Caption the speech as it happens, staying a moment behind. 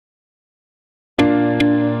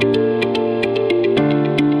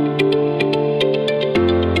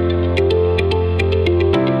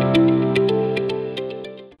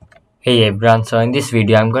Hey everyone, so in this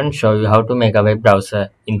video I'm going to show you how to make a web browser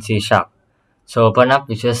in C#. So open up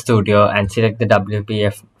Visual Studio and select the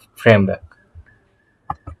WPF framework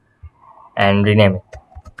and rename it.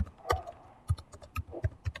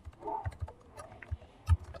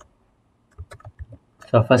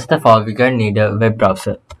 So first of all we're going to need a web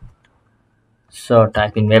browser. So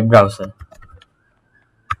type in web browser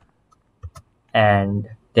and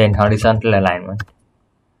then horizontal alignment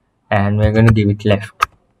and we're going to give it left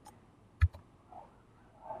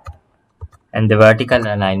and the vertical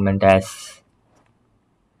alignment as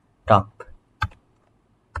top.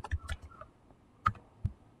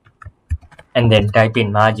 And then type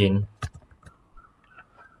in margin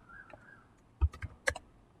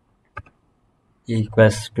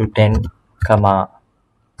equals to 10,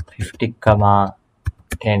 50,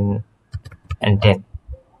 10 and 10.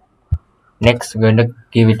 Next we're going to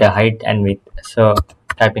give it a height and width. So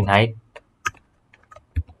type in height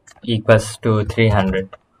equals to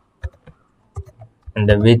 300 and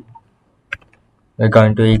the width we're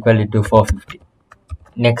going to equal it to 450.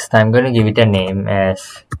 Next I'm going to give it a name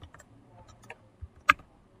as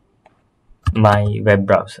my web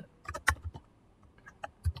browser.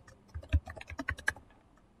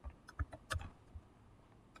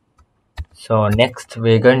 So next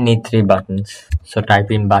we're going to need 3 buttons. So type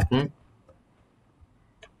in button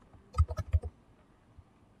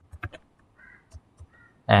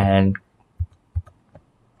and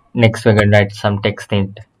next we're going to write some text in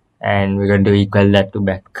it and we're going to equal that to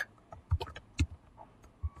back.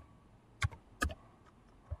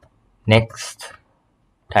 Next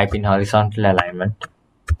type in horizontal alignment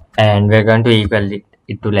and we're going to equal it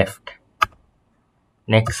to left.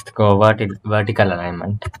 Next go vertical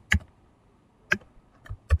alignment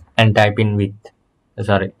and type in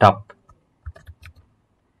top.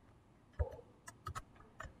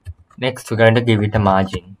 Next we're going to give it a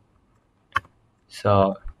margin.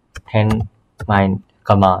 So 10, 0,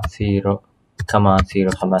 0,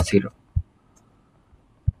 0.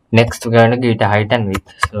 Next we're going to give it a height and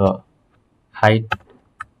width. So height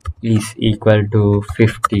is equal to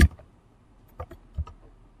 50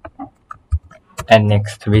 and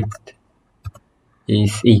next width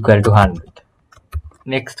is equal to 100.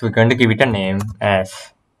 Next we're going to give it a name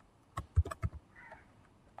as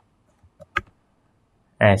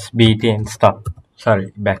BTN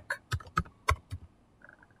back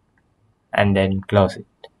and then close it.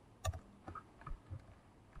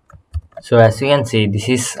 So as you can see, this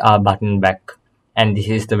is our button back and this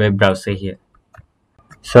is the web browser here.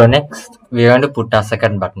 So next we are going to put our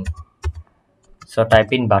second button. So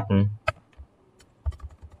type in button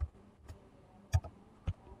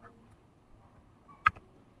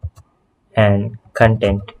and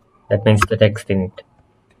content, that means the text in it,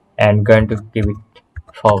 and going to give it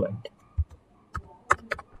forward.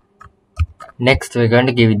 Next we're going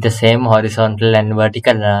to give it the same horizontal and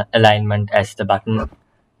vertical alignment as the button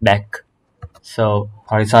back. So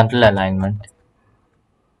horizontal alignment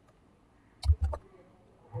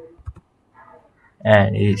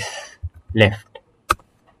and is left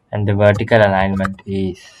and the vertical alignment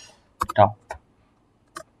is top.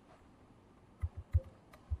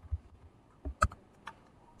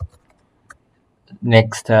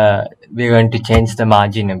 Next we're going to change the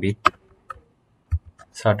margin a bit.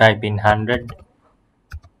 So type in 100,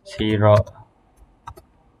 0,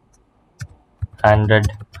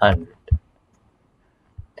 100, 100.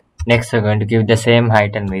 Next we're going to give the same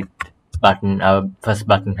height and width button our first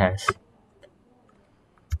button has.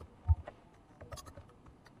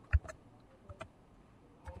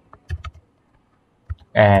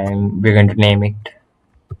 And we're going to name it.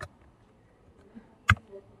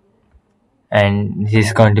 And this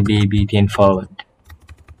is going to be BTN forward.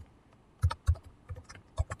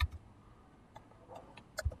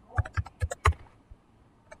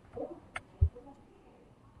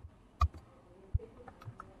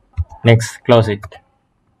 Next close it.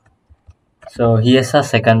 So here's our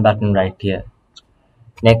second button right here.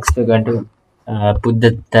 Next we're going to put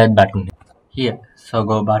the third button here. So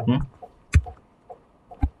go button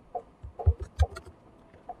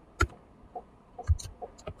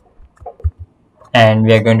and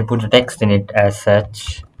we are going to put the text in it as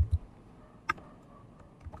such.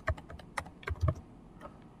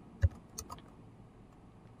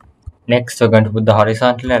 Next we're going to put the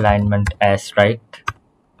horizontal alignment as right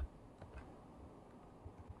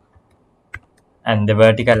and the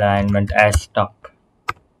vertical alignment as top.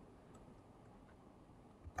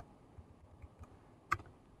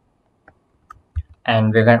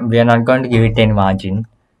 And we are not going to give it any margin.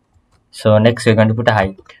 So next we're going to put a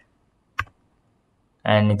height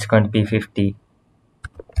and it's going to be 50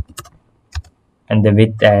 and the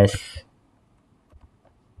width as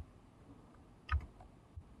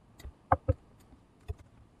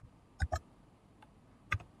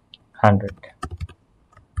 100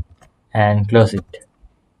 and close it.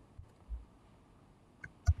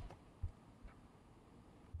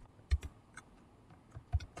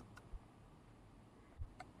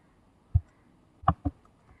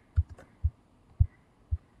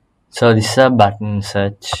 So this is a button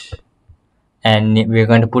search, and we're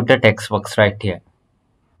going to put a text box right here.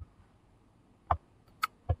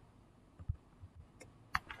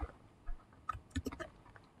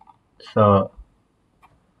 So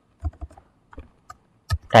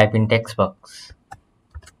type in text box,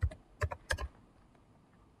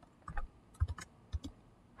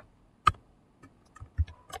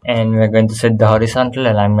 and we're going to set the horizontal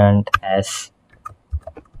alignment as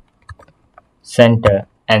center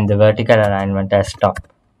and the vertical alignment as top.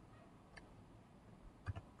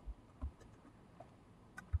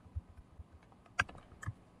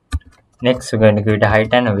 Next, we're going to give it a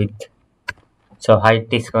height and a width. So height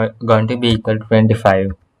is going to be equal to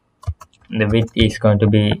 25. The width is going to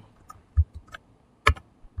be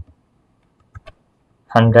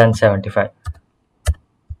 175.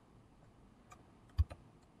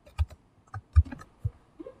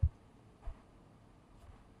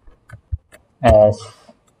 As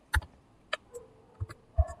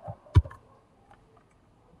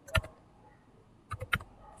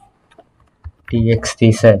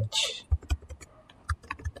txt search,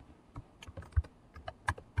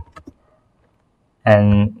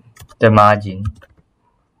 and the margin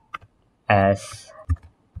as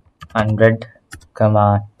 100,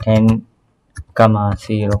 10,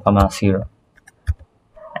 0, 0,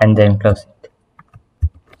 and then close it.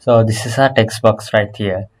 So this is our text box right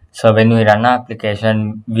here. So when we run our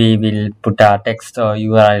application, we will put our text or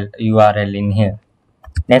URL in here.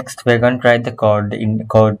 Next, we're going to write the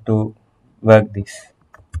code to work this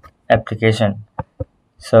application.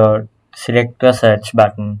 So select the search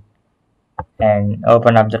button and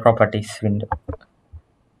open up the properties window.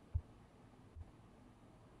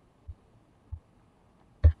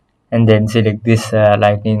 And then select this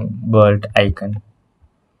lightning bolt icon.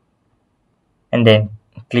 And then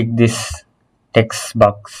click this text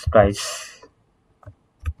box twice.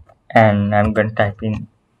 And I'm going to type in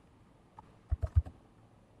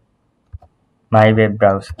my web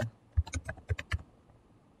browser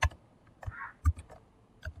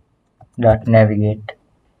 .navigate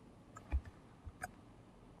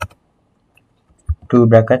 2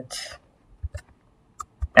 brackets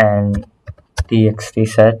and txt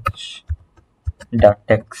search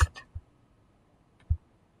 .text.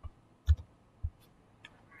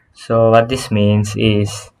 So what this means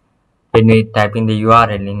is when we type in the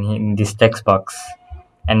URL in this text box,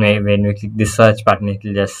 and when we click the search button, it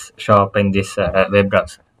will just show up in this web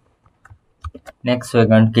browser. Next, we're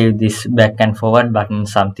going to give this back and forward button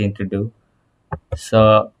something to do.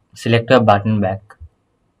 So select your button back,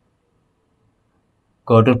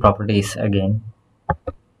 go to properties again,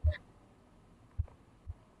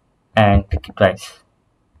 and click it twice,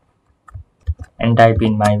 and type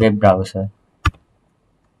in my web browser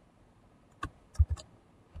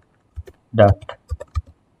dot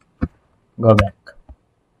go back.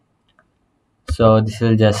 So this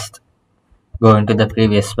will just go into the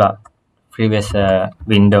previous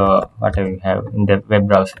window, whatever you have in the web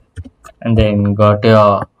browser, and then go to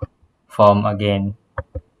your form again,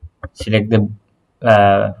 select the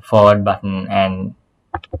forward button and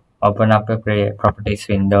open up a properties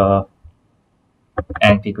window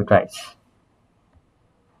and click it twice,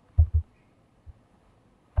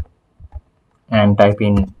 and type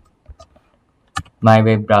in my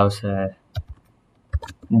web browser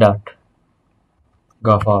dot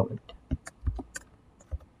go forward.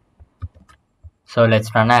 So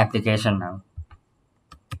let's run our application now.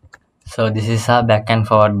 So this is our back and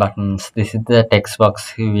forward buttons. This is the text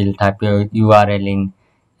box you will type your URL in,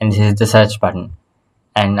 and this is the search button.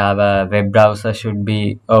 And our web browser should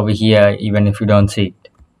be over here even if you don't see it.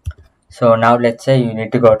 So now let's say you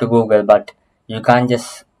need to go to Google, but you can't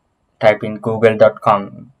just type in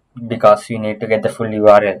google.com because you need to get the full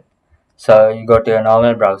URL. So you go to your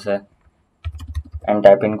normal browser and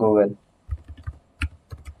type in Google.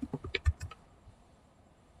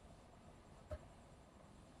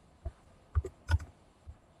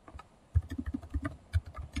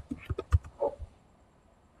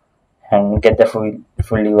 And get the full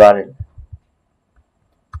URL,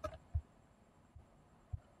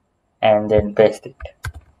 and then paste it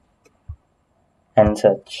and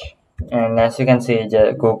search. And as you can see,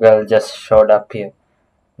 Google just showed up here.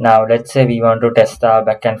 Now let's say we want to test our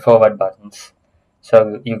back and forward buttons.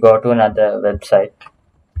 So you go to another website,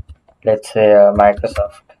 let's say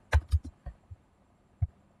Microsoft.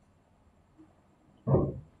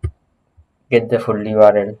 Get the full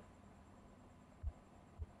URL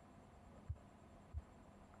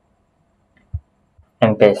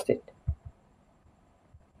and paste it.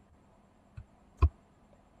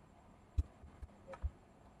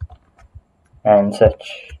 And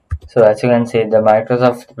search. So as you can see, the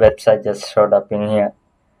Microsoft website just showed up in here.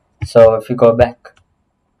 So if you go back,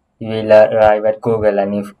 you will arrive at Google,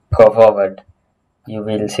 and if you go forward, you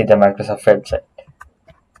will see the Microsoft website.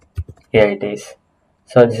 Here it is.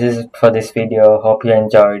 So this is it for this video. Hope you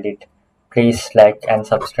enjoyed it. Please like and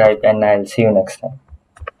subscribe, and I'll see you next time.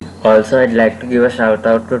 Also, I'd like to give a shout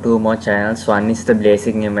out to two more channels. One is the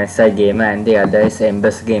Basic MSI Gamer and the other is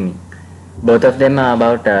Embers Gaming. Both of them are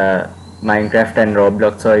about Minecraft and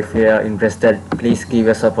Roblox, so if you are interested, please give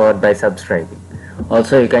your support by subscribing.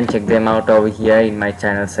 Also, you can check them out over here in my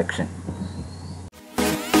channel section.